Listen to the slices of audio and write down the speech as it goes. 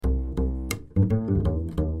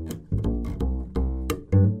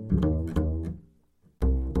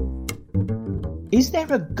Is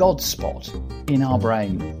there a God spot in our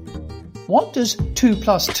brain? What does 2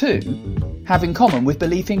 plus 2 have in common with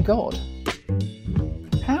belief in God?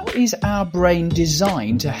 How is our brain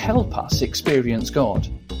designed to help us experience God?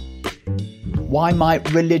 Why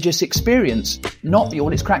might religious experience not be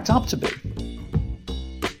all it's cracked up to be?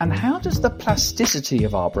 And how does the plasticity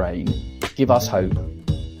of our brain give us hope?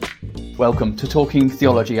 Welcome to Talking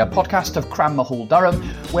Theology, a podcast of Cranmer Hall, Durham,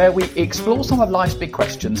 where we explore some of life's big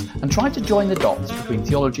questions and try to join the dots between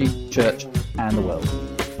theology, church and the world.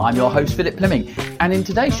 I'm your host, Philip Plimming, and in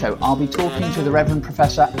today's show I'll be talking to the Reverend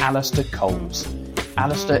Professor Alistair Coles.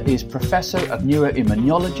 Alistair is Professor of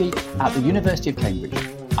Neuroimmunology at the University of Cambridge,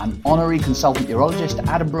 an honorary consultant urologist at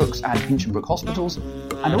Addenbrooke's and Hinchinbrook Hospitals,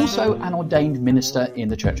 and also an ordained minister in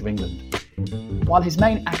the Church of England. While his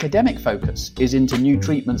main academic focus is into new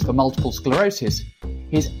treatments for multiple sclerosis,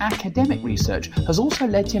 his academic research has also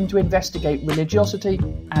led him to investigate religiosity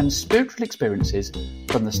and spiritual experiences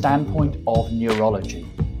from the standpoint of neurology.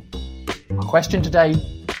 Our question today: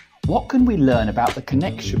 what can we learn about the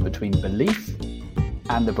connection between belief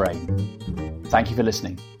and the brain? Thank you for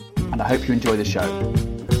listening, and I hope you enjoy the show.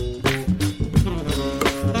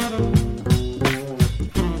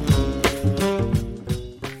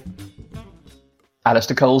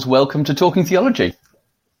 Alistair Coles, welcome to Talking Theology.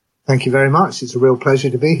 Thank you very much. It's a real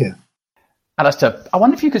pleasure to be here. Alistair, I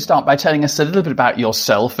wonder if you could start by telling us a little bit about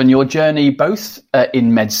yourself and your journey both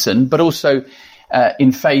in medicine, but also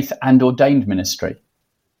in faith and ordained ministry.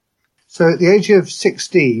 So at the age of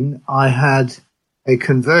 16, I had a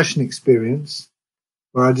conversion experience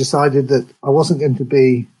where I decided that I wasn't going to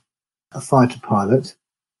be a fighter pilot,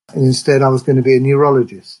 and instead I was going to be a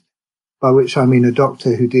neurologist, by which I mean a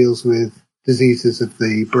doctor who deals with diseases of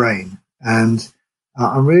the brain. And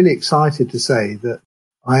I'm really excited to say that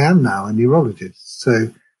I am now a neurologist.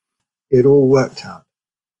 So it all worked out.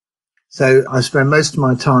 So I spend most of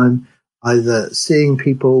my time either seeing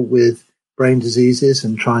people with brain diseases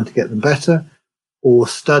and trying to get them better, or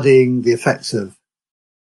studying the effects of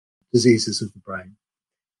diseases of the brain.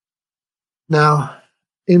 Now,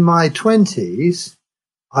 in my 20s,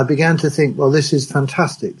 I began to think, well, this is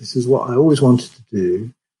fantastic. This is what I always wanted to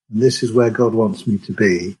do. And this is where God wants me to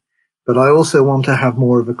be. But I also want to have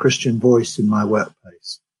more of a Christian voice in my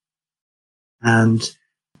workplace. And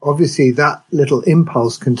obviously that little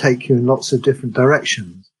impulse can take you in lots of different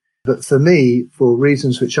directions. But for me, for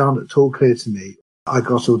reasons which aren't at all clear to me, I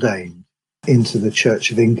got ordained into the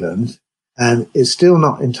Church of England. And it's still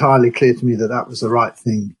not entirely clear to me that that was the right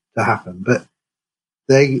thing to happen. But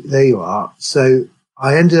there you are. So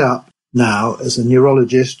I ended up now as a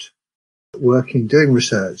neurologist doing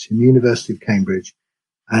research in the University of Cambridge,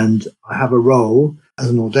 and I have a role as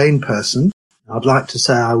an ordained person. I'd like to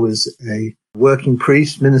say I was a working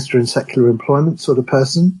priest, minister in secular employment sort of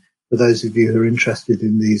person, for those of you who are interested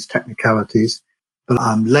in these technicalities. But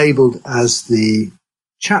I'm labelled as the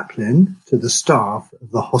chaplain to the staff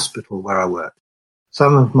of the hospital where I work.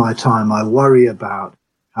 Some of my time I worry about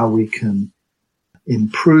how we can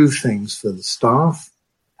improve things for the staff,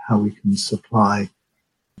 how we can supply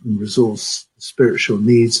and resource the spiritual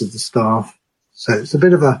needs of the staff. So it's a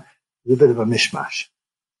bit of a mishmash.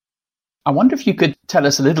 I wonder if you could tell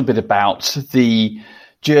us a little bit about the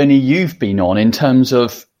journey you've been on in terms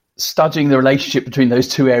of studying the relationship between those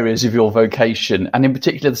two areas of your vocation, and in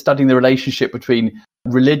particular studying the relationship between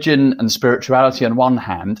religion and spirituality on one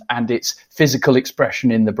hand and its physical expression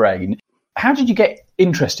in the brain. How did you get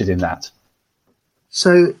interested in that?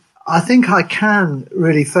 So I think I can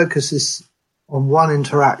really focus this on one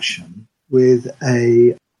interaction with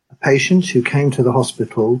a patient who came to the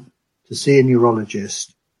hospital to see a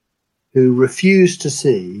neurologist who refused to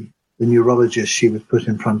see the neurologist she was put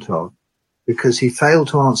in front of because he failed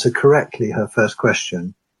to answer correctly her first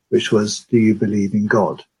question, which was, do you believe in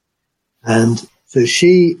God? And so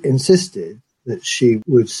she insisted that she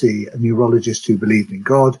would see a neurologist who believed in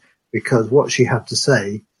God because what she had to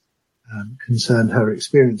say concerned her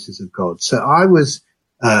experiences of God. So I was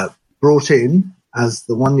brought in as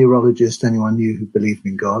the one neurologist anyone knew who believed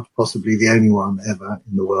in God, possibly the only one ever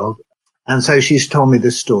in the world. And so she's told me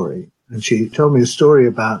this story. And she told me a story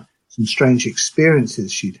about some strange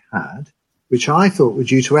experiences she'd had, which I thought were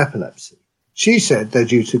due to epilepsy. She said they're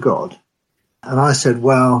due to God. And I said,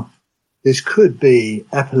 well, this could be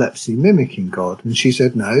epilepsy mimicking God. And she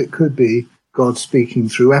said, no, it could be God speaking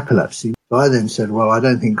through epilepsy. So I then said, well, I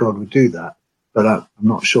don't think God would do that. But I'm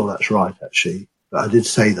not sure that's right, actually. But I did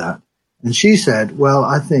say that. And she said, well,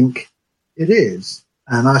 I think it is.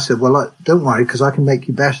 And I said, well, don't worry, because I can make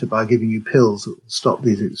you better by giving you pills that will stop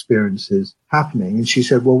these experiences happening. And she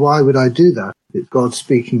said, well, why would I do that? It's God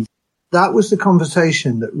speaking. That was the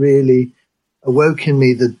conversation that really awoke in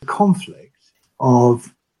me the conflict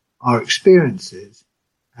of our experiences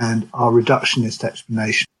and our reductionist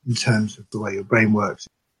explanation in terms of the way your brain works.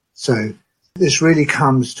 So this really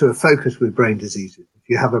comes to a focus with brain diseases. If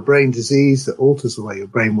you have a brain disease that alters the way your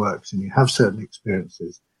brain works and you have certain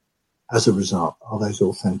experiences, as a result, are those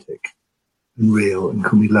authentic and real, and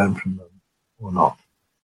can we learn from them or not?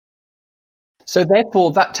 So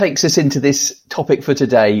therefore, that takes us into this topic for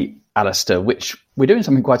today, Alistair, which we're doing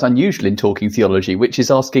something quite unusual in Talking Theology, which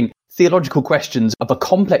is asking theological questions of a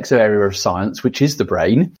complex area of science, which is the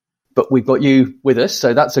brain. But we've got you with us,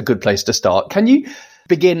 so that's a good place to start. Can you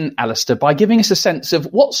begin, Alistair, by giving us a sense of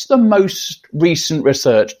what's the most recent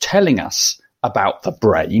research telling us about the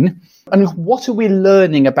brain? And what are we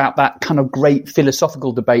learning about that kind of great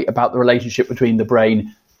philosophical debate about the relationship between the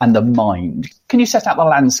brain and the mind? Can you set out the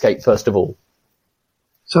landscape, first of all?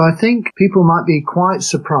 So I think people might be quite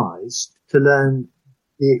surprised to learn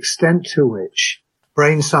the extent to which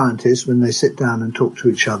brain scientists, when they sit down and talk to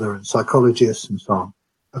each other, and psychologists and so on,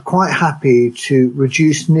 are quite happy to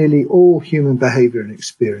reduce nearly all human behavior and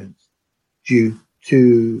experience due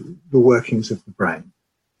to the workings of the brain.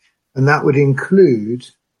 And that would include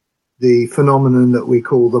the phenomenon that we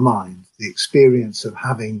call the mind, the experience of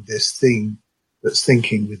having this thing that's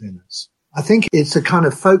thinking within us. I think it's a kind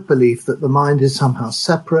of folk belief that the mind is somehow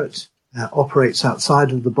separate, operates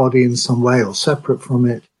outside of the body in some way or separate from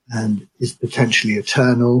it, and is potentially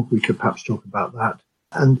eternal. We could perhaps talk about that.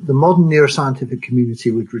 And the modern neuroscientific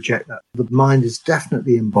community would reject that. The mind is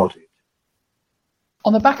definitely embodied.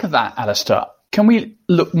 On the back of that, Alistair, can we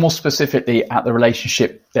look more specifically at the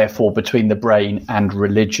relationship, therefore, between the brain and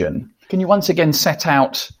religion? Can you once again set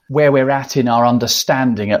out where we're at in our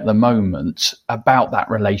understanding at the moment about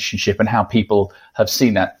that relationship and how people have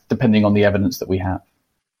seen that, depending on the evidence that we have?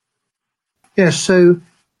 Yes, so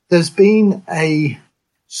there's been a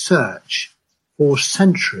search for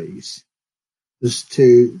centuries as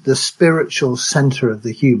to the spiritual center of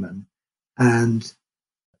the human, and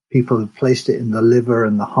people have placed it in the liver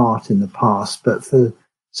and the heart in the past, but for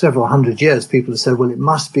several hundred years, people have said, well, it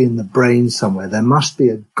must be in the brain somewhere. There must be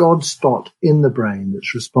a God spot in the brain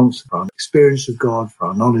that's responsible for our experience of God, for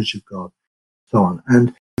our knowledge of God, so on.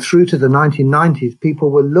 And through to the 1990s, people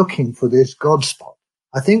were looking for this God spot.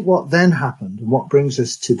 I think what then happened and what brings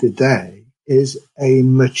us to today is a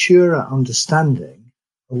maturer understanding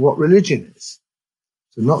of what religion is.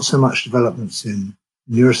 So not so much developments in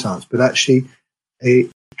neuroscience, but actually a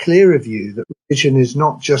clearer view that religion is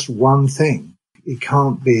not just one thing. It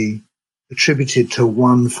can't be attributed to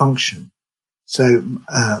one function. So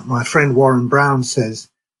my friend Warren Brown says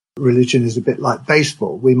religion is a bit like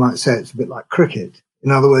baseball. We might say it's a bit like cricket.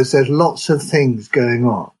 In other words, there's lots of things going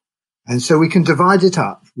on. And so we can divide it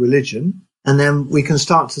up, religion, and then we can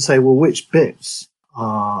start to say, well, which bits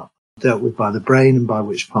are dealt with by the brain and by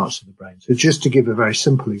which parts of the brain. So just to give a very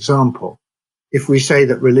simple example, if we say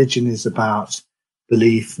that religion is about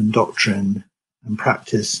belief and doctrine and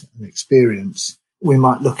practice and experience, we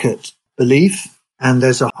might look at belief, and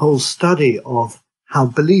there's a whole study of how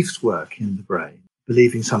beliefs work in the brain,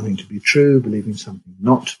 believing something to be true, believing something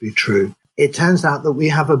not to be true. It turns out that we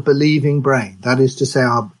have a believing brain. That is to say,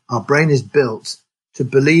 our brain is built to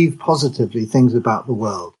believe positively things about the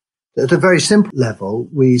world. At a very simple level,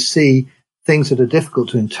 we see things that are difficult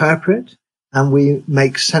to interpret, and we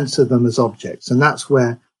make sense of them as objects. And that's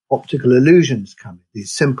where optical illusions come in.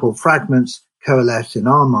 These simple fragments coalesce in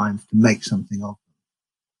our minds to make something of them.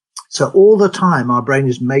 So all the time, our brain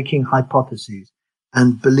is making hypotheses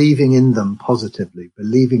and believing in them positively,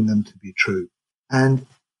 believing them to be true. And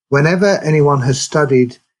whenever anyone has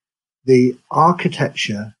studied the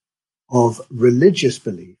architecture of religious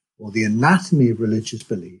belief or the anatomy of religious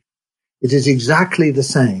belief, it is exactly the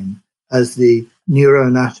same as the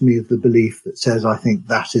neuroanatomy of the belief that says, I think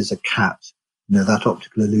that is a cat. That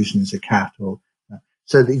optical illusion is a cat.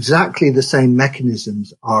 So exactly the same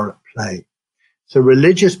mechanisms are at play. So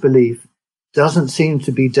religious belief doesn't seem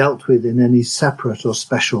to be dealt with in any separate or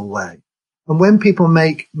special way. And when people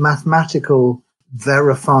make mathematical,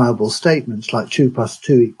 verifiable statements like 2 +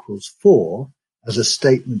 2 = 4 as a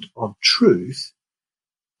statement of truth,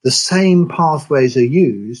 the same pathways are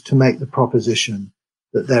used to make the proposition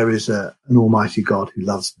that there is an almighty God who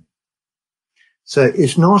loves me. So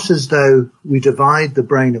it's not as though we divide the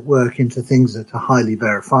brain at work into things that are highly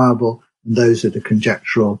verifiable and those that are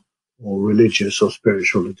conjectural or religious or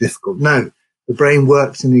spiritual or difficult. No, the brain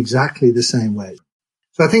works in exactly the same way.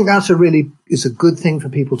 So I think that's is a good thing for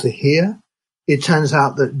people to hear. It turns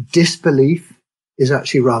out that disbelief is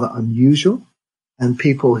actually rather unusual, and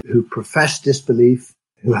people who profess disbelief,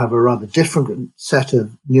 who have a rather different set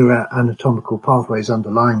of neuroanatomical pathways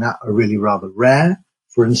underlying that are really rather rare,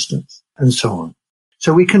 for instance, and so on.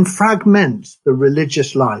 So we can fragment the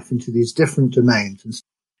religious life into these different domains. And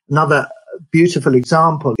another beautiful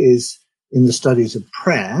example is in the studies of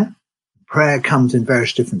prayer. Prayer comes in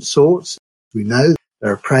various different sorts. We know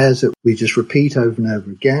there are prayers that we just repeat over and over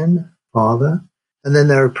again, Father, and then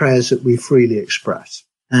there are prayers that we freely express.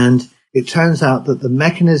 And it turns out that the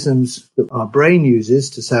mechanisms that our brain uses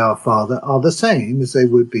to say our Father are the same as they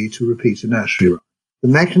would be to repeat a nursery rhyme. The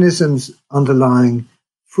mechanisms underlying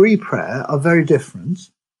free prayer are very different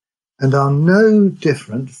and are no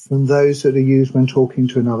different from those that are used when talking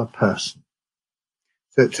to another person.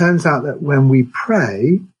 So it turns out that when we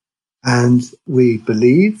pray and we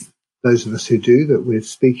believe, those of us who do, that we're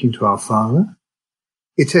speaking to our Father,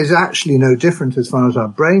 it is actually no different as far as our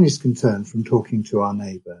brain is concerned from talking to our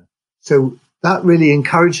neighbour. So that really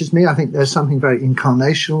encourages me. I think there's something very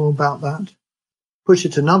incarnational about that. Put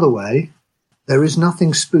it another way, there is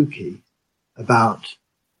nothing spooky about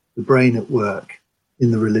the brain at work in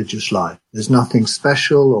the religious life. There's nothing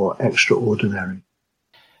special or extraordinary.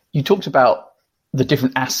 You talked about the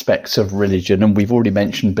different aspects of religion, and we've already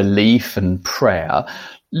mentioned belief and prayer.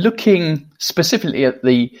 Looking specifically at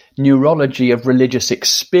the neurology of religious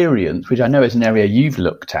experience, which I know is an area you've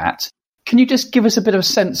looked at, can you just give us a bit of a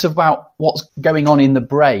sense about what's going on in the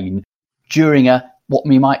brain during what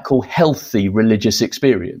we might call healthy religious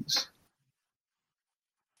experience?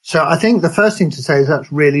 So I think the first thing to say is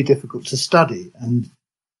that's really difficult to study, and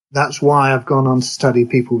that's why I've gone on to study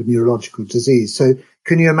people with neurological disease. So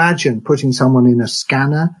can you imagine putting someone in a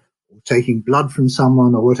scanner or taking blood from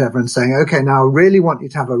someone or whatever and saying, okay, now I really want you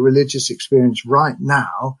to have a religious experience right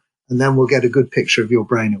now, and then we'll get a good picture of your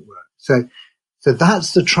brain at work. So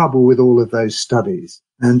that's the trouble with all of those studies.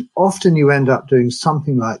 And often you end up doing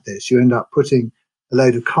something like this. You end up putting a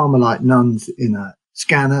load of Carmelite nuns in a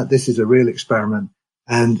scanner. This is a real experiment.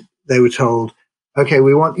 And they were told, okay,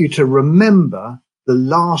 we want you to remember the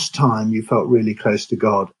last time you felt really close to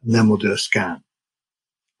God, and then we'll do a scan.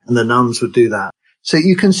 And the nuns would do that. So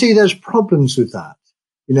you can see there's problems with that.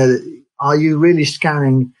 You know, are you really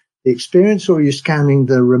scanning the experience, or are you scanning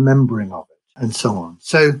the remembering of it, and so on?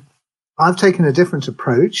 So I've taken a different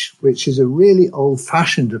approach, which is a really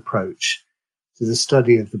old-fashioned approach to the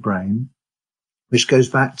study of the brain, which goes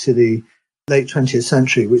back to the late 20th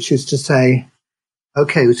century, which is to say,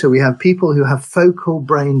 okay, so we have people who have focal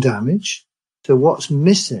brain damage. So what's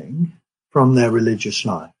missing from their religious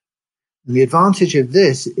life? And the advantage of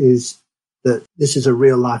this is that this is a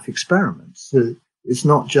real-life experiment. So it's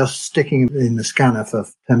not just sticking in the scanner for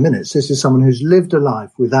 10 minutes. This is someone who's lived a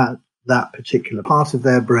life without that particular part of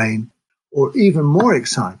their brain. Or even more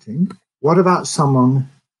exciting, what about someone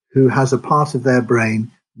who has a part of their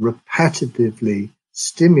brain repetitively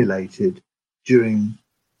stimulated during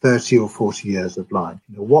 30 or 40 years of life?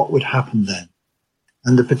 You know, what would happen then?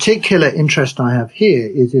 And the particular interest I have here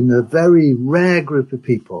is in a very rare group of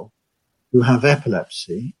people who have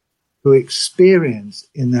epilepsy, who experience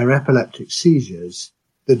in their epileptic seizures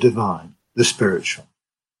the divine, the spiritual.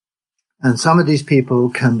 And some of these people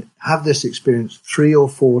can have this experience 3 or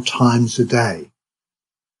 4 times a day,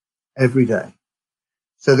 every day.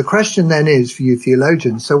 So the question then is for you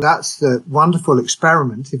theologians, so that's the wonderful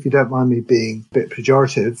experiment, if you don't mind me being a bit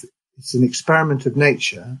pejorative, it's an experiment of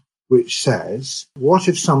nature which says, what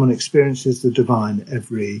if someone experiences the divine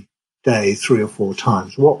every day 3 or 4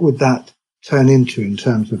 times? What would that turn into in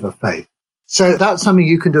terms of a faith? So that's something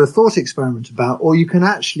you can do a thought experiment about, or you can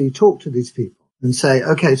actually talk to these people and say,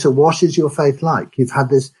 okay, so what is your faith like? You've had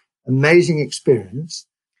this amazing experience.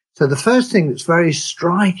 So the first thing that's very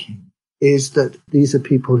striking is that these are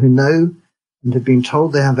people who know and have been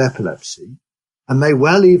told they have epilepsy, and may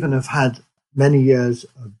well even have had many years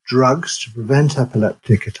of drugs to prevent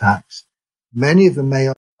epileptic attacks. Many of them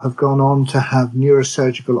may have gone on to have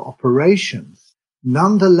neurosurgical operations.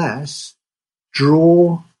 Nonetheless,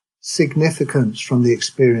 draw significance from the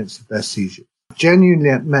experience of their seizures. I've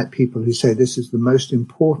genuinely met people who say this is the most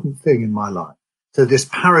important thing in my life. So this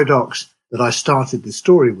paradox that I started the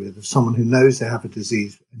story with of someone who knows they have a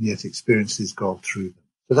disease and yet experiences God through them.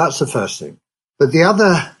 So that's the first thing. But the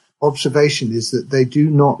other observation is that they do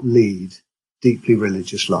not lead deeply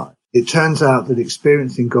religious life. It turns out that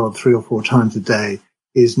experiencing God 3 or 4 times a day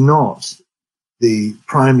is not the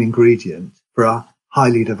prime ingredient for a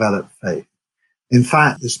highly developed faith. In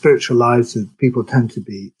fact, the spiritual lives of people tend to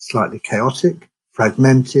be slightly chaotic,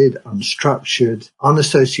 fragmented, unstructured,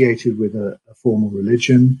 unassociated with a formal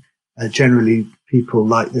religion. Generally, people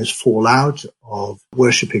like this fall out of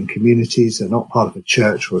worshipping communities. They're not part of a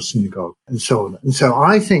church or a synagogue, and so on. And so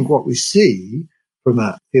I think what we see from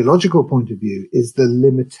a theological point of view is the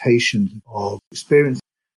limitations of experience.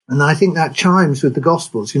 And I think that chimes with the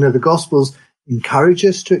Gospels. The Gospels encourage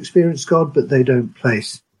us to experience God, but they don't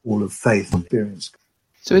place all of faith on experience.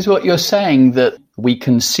 So is what you're saying that we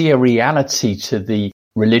can see a reality to the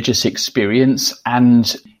religious experience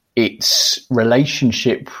and its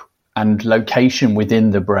relationship and location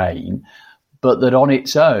within the brain, but that on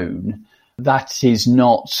its own, that is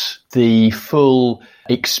not the full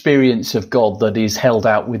experience of God that is held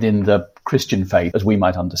out within the Christian faith as we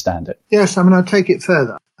might understand it? Yes, I'll take it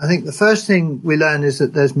further. I think the first thing we learn is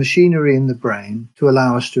that there's machinery in the brain to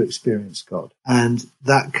allow us to experience God. And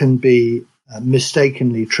that can be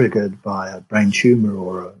mistakenly triggered by a brain tumor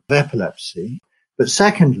or epilepsy. But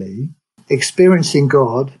secondly, experiencing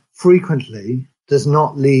God frequently does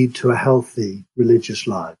not lead to a healthy religious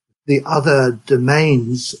life. The other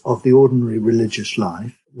domains of the ordinary religious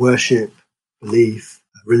life, worship, belief,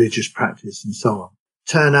 religious practice, and so on,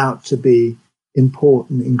 turn out to be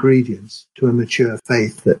important ingredients to a mature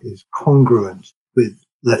faith that is congruent with,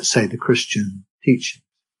 let's say, the Christian teaching.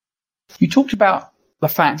 You talked about the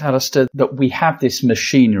fact, Alistair, that we have this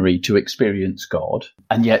machinery to experience God,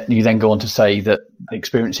 and yet you then go on to say that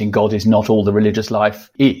experiencing God is not all the religious life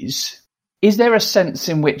is. Is there a sense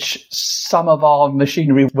in which some of our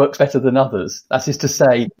machinery works better than others? That is to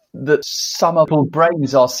say, that some of our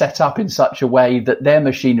brains are set up in such a way that their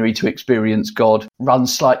machinery to experience God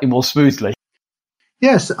runs slightly more smoothly?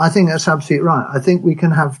 Yes, I think that's absolutely right. I think we can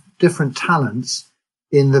have different talents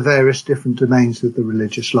in the various different domains of the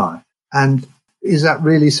religious life. And is that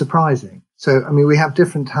really surprising? So, we have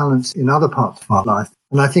different talents in other parts of our life.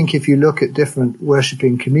 And I think if you look at different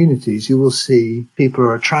worshipping communities, you will see people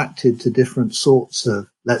are attracted to different sorts of,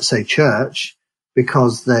 let's say, church,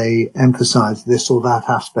 because they emphasize this or that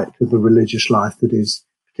aspect of the religious life that is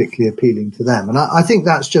particularly appealing to them. And I think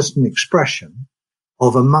that's just an expression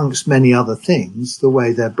of, amongst many other things, the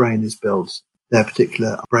way their brain is built, their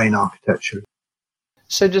particular brain architecture.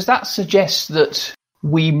 So does that suggest that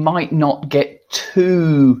we might not get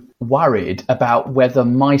too worried about whether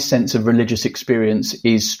my sense of religious experience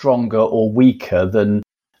is stronger or weaker than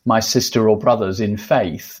my sister or brothers in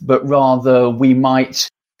faith, but rather we might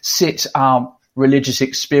sit our religious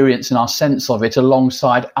experience and our sense of it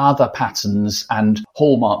alongside other patterns and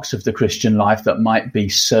hallmarks of the Christian life that might be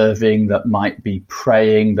serving, that might be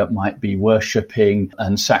praying, that might be worshipping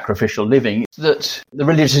and sacrificial living, that the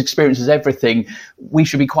religious experience is everything. We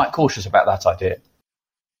should be quite cautious about that idea.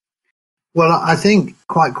 Well, I think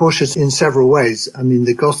quite cautious in several ways.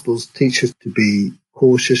 The Gospels teach us to be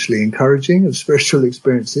cautiously encouraging of spiritual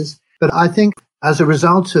experiences. But I think as a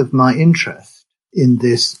result of my interest in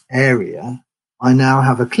this area, I now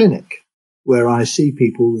have a clinic where I see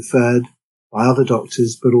people referred by other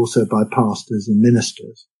doctors, but also by pastors and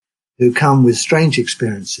ministers who come with strange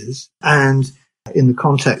experiences and in the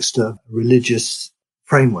context of a religious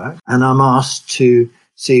framework. And I'm asked to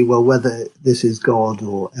see, well, whether this is God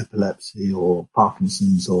or epilepsy or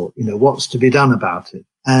Parkinson's or, what's to be done about it.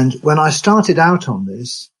 And when I started out on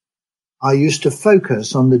this, I used to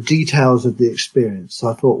focus on the details of the experience. So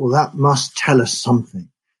I thought, well, that must tell us something.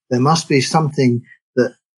 There must be something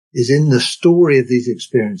that is in the story of these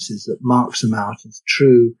experiences that marks them out as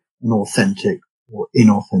true and authentic or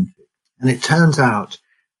inauthentic. And it turns out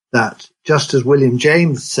that, just as William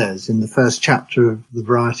James says in the first chapter of The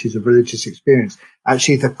Varieties of Religious Experience,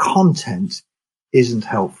 actually the content isn't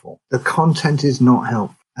helpful. The content is not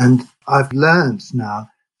helpful. And I've learned now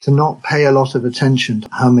to not pay a lot of attention to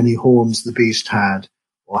how many horns the beast had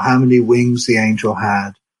or how many wings the angel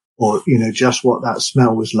had or, just what that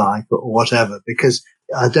smell was like or whatever, because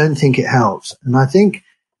I don't think it helps. And I think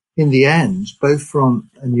in the end, both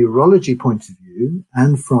from a neurology point of view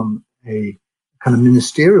and from a kind of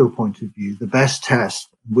ministerial point of view, the best test,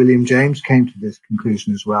 William James came to this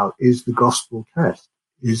conclusion as well, is the gospel test,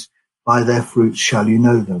 is by their fruits shall you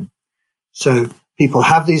know them. So people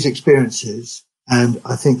have these experiences, and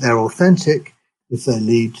I think they're authentic if they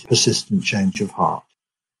lead to persistent change of heart.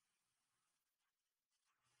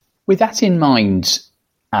 With that in mind,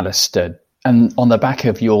 Alistair, and on the back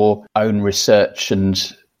of your own research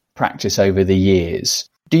and practice over the years,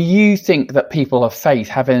 do you think that people of faith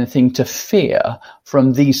have anything to fear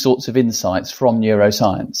from these sorts of insights from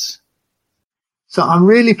neuroscience? So I'm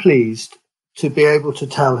really pleased to be able to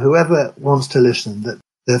tell whoever wants to listen that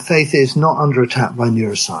their faith is not under attack by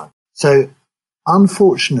neuroscience. So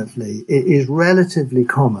unfortunately, it is relatively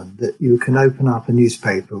common that you can open up a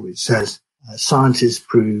newspaper which says, scientists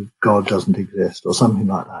prove God doesn't exist or something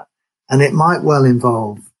like that. And it might well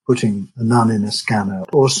involve putting a nun in a scanner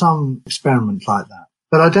or some experiment like that.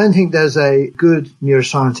 But I don't think there's a good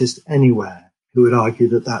neuroscientist anywhere who would argue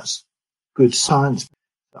that that's good science.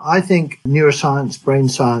 I think neuroscience, brain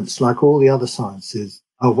science, like all the other sciences,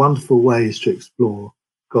 are wonderful ways to explore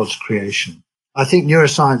God's creation. I think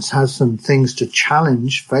neuroscience has some things to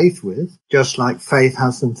challenge faith with, just like faith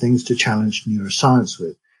has some things to challenge neuroscience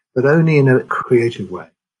with, but only in a creative way.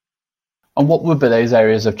 And what would be those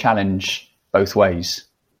areas of challenge both ways?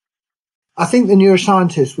 I think the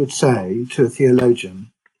neuroscientist would say to a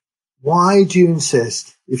theologian, why do you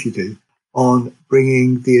insist, if you do, on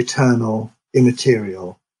bringing the eternal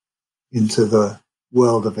immaterial into the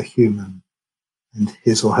world of a human and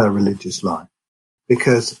his or her religious life?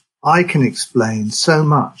 Because I can explain so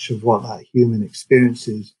much of what that human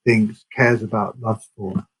experiences, thinks, cares about, loves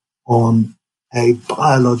for on a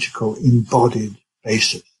biological, embodied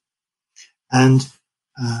basis. And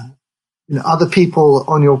other people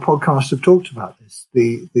on your podcast have talked about this,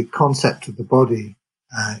 the concept of the body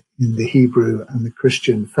in the Hebrew and the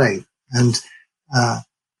Christian faith. And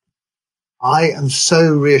I am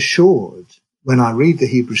so reassured when I read the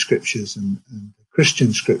Hebrew scriptures and the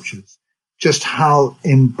Christian scriptures, just how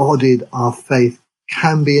embodied our faith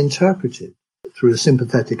can be interpreted through a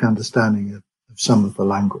sympathetic understanding of some of the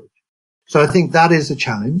language. So I think that is a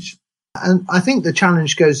challenge. And I think the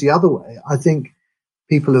challenge goes the other way. I think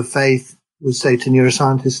people of faith would say to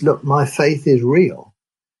neuroscientists, look, my faith is real.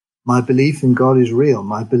 My belief in God is real.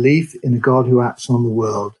 My belief in a God who acts on the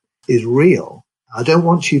world is real. I don't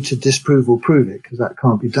want you to disprove or prove it, because that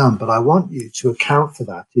can't be done, but I want you to account for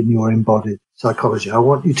that in your embodied psychology. I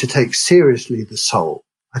want you to take seriously the soul.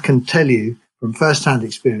 I can tell you from first-hand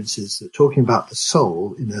experiences that talking about the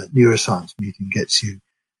soul in a neuroscience meeting gets you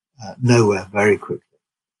nowhere very quickly.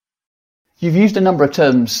 You've used a number of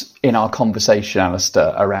terms in our conversation,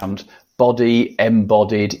 Alistair, around body,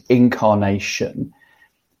 embodied, incarnation.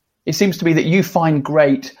 It seems to me that you find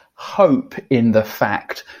great hope in the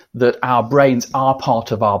fact that our brains are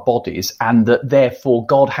part of our bodies, and that therefore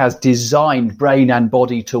God has designed brain and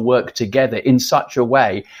body to work together in such a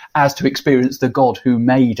way as to experience the God who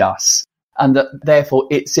made us, and that therefore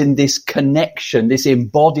it's in this connection, this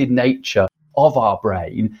embodied nature of our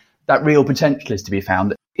brain, that real potential is to be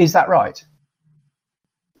found. Is that right?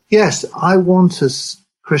 Yes, I want us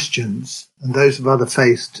Christians and those of other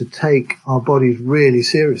faiths to take our bodies really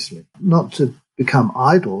seriously, not to become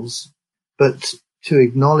idols, but to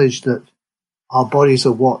acknowledge that our bodies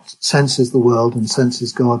are what senses the world and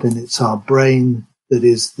senses God, and it's our brain that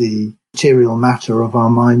is the material matter of our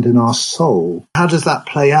mind and our soul. How does that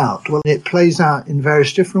play out? Well, it plays out in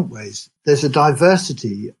various different ways. There's a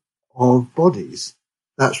diversity of bodies.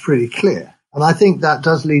 That's pretty clear. And I think that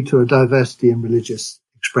does lead to a diversity in religious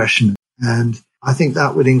expression. And I think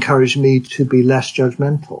that would encourage me to be less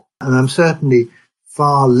judgmental. And I'm certainly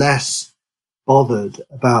far less bothered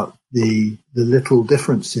about the little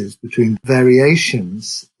differences between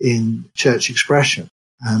variations in church expression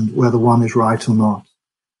and whether one is right or not,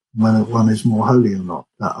 whether one is more holy or not.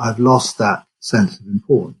 I've lost that sense of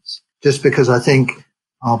importance. Just because I think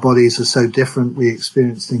our bodies are so different, we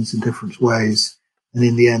experience things in different ways, and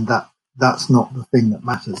in the end that's not the thing that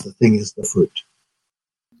matters. The thing is the fruit.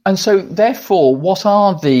 And so therefore, what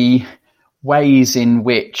are the ways in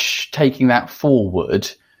which, taking that forward,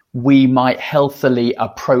 we might healthily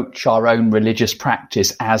approach our own religious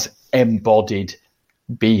practice as embodied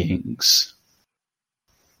beings?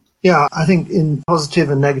 Yeah, I think in positive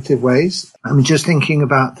and negative ways. I'm just thinking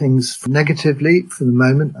about things negatively for the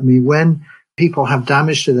moment. I mean, when people have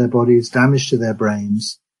damage to their bodies, damage to their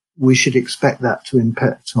brains, we should expect that to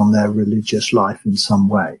impact on their religious life in some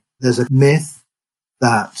way. There's a myth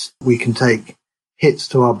that we can take hits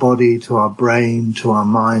to our body, to our brain, to our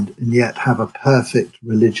mind, and yet have a perfect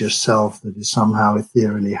religious self that is somehow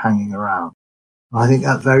ethereally hanging around. I think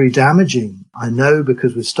that's very damaging. I know,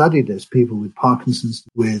 because we've studied this, people with Parkinson's,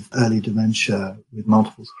 with early dementia, with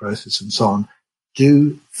multiple sclerosis and so on,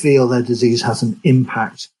 do feel their disease has an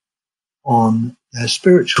impact on their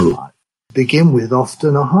spiritual life. To begin with,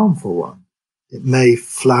 often a harmful one. It may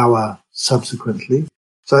flower subsequently.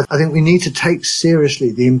 So I think we need to take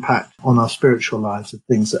seriously the impact on our spiritual lives of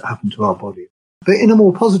things that happen to our body. But in a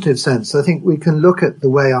more positive sense, I think we can look at the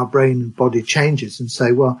way our brain and body changes and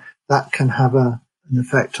say, well, that can have an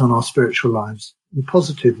effect on our spiritual lives in a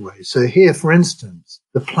positive way. So here, for instance,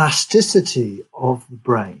 the plasticity of the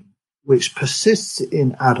brain, which persists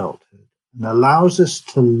in adulthood and allows us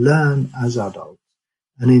to learn as adults,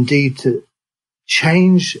 and indeed to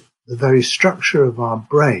change the very structure of our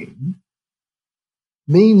brain,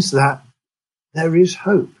 means that there is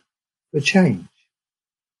hope for change.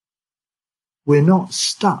 We're not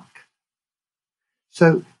stuck.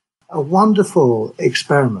 So a wonderful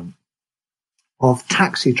experiment of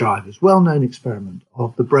taxi drivers, well-known experiment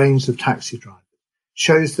of the brains of taxi drivers,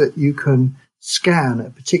 shows that you can scan a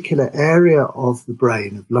particular area of the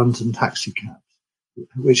brain of London taxi cabs,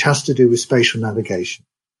 which has to do with spatial navigation.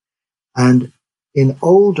 And in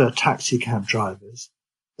older taxi cab drivers,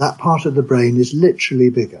 that part of the brain is literally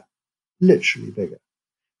bigger,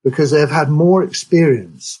 because they've had more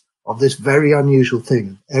experience of this very unusual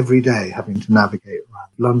thing every day having to navigate around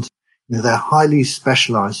London. They're highly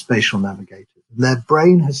specialized spatial navigators, and their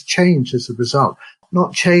brain has changed as a result.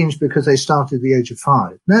 Not changed because they started at the age of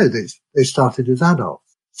 5. No, they started as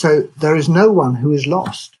adults. So there is no one who is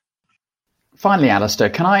lost. Finally, Alistair,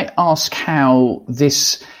 can I ask how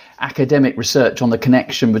this academic research on the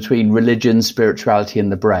connection between religion, spirituality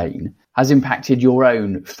and the brain has impacted your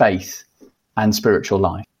own faith and spiritual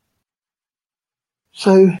life?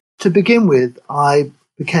 So to begin with, I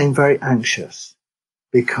became very anxious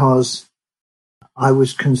because I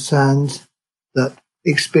was concerned that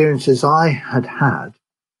experiences I had had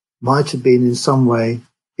might have been in some way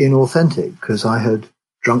inauthentic because I had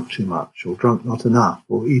drunk too much or drunk not enough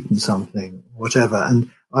or eaten something, whatever. And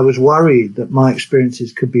I was worried that my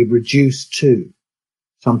experiences could be reduced to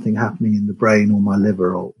something happening in the brain or my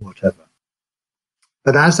liver or whatever.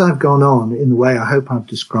 But as I've gone on in the way I hope I've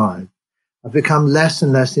described, I've become less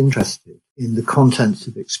and less interested in the contents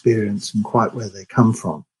of experience and quite where they come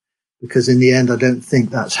from, because in the end, I don't think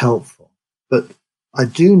that's helpful. But I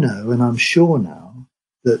do know, and I'm sure now,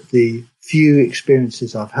 that the few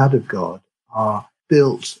experiences I've had of God are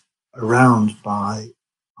built around by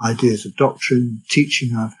ideas of doctrine,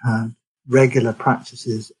 teaching I've had, regular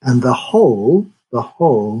practices, and the whole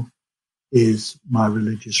is my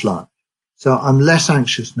religious life. So I'm less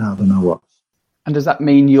anxious now than I was. And does that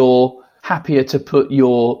mean you're happier to put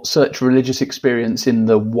your search for religious experience in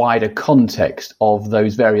the wider context of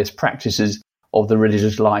those various practices of the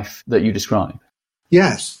religious life that you describe?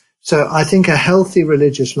 Yes. So I think a healthy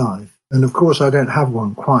religious life, and of course I don't have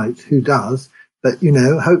one quite, who does, but,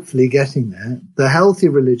 hopefully getting there, the healthy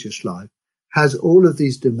religious life has all of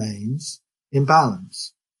these domains in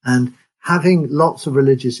balance. And having lots of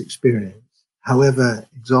religious experience, however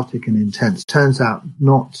exotic and intense, turns out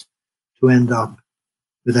not to end up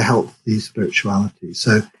with a healthy spirituality.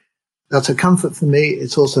 So that's a comfort for me.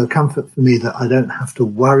 It's also a comfort for me that I don't have to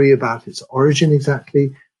worry about its origin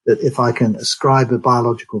exactly, that if I can ascribe a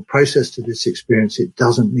biological process to this experience, it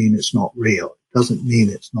doesn't mean it's not real. It doesn't mean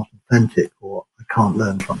it's not authentic or I can't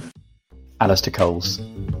learn from it. Alistair Coles,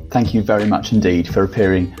 thank you very much indeed for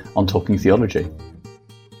appearing on Talking Theology.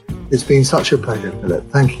 It's been such a pleasure, Philip.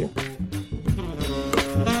 Thank you.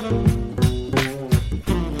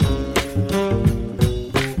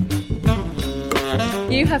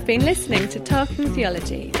 You have been listening to Talking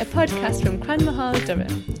Theology, a podcast from Cranmahall,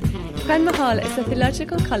 Durham. Cranmahall is a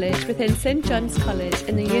theological college within St John's College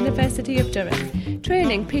in the University of Durham,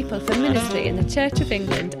 training people for ministry in the Church of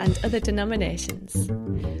England and other denominations.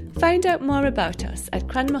 Find out more about us at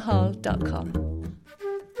cranmahall.com.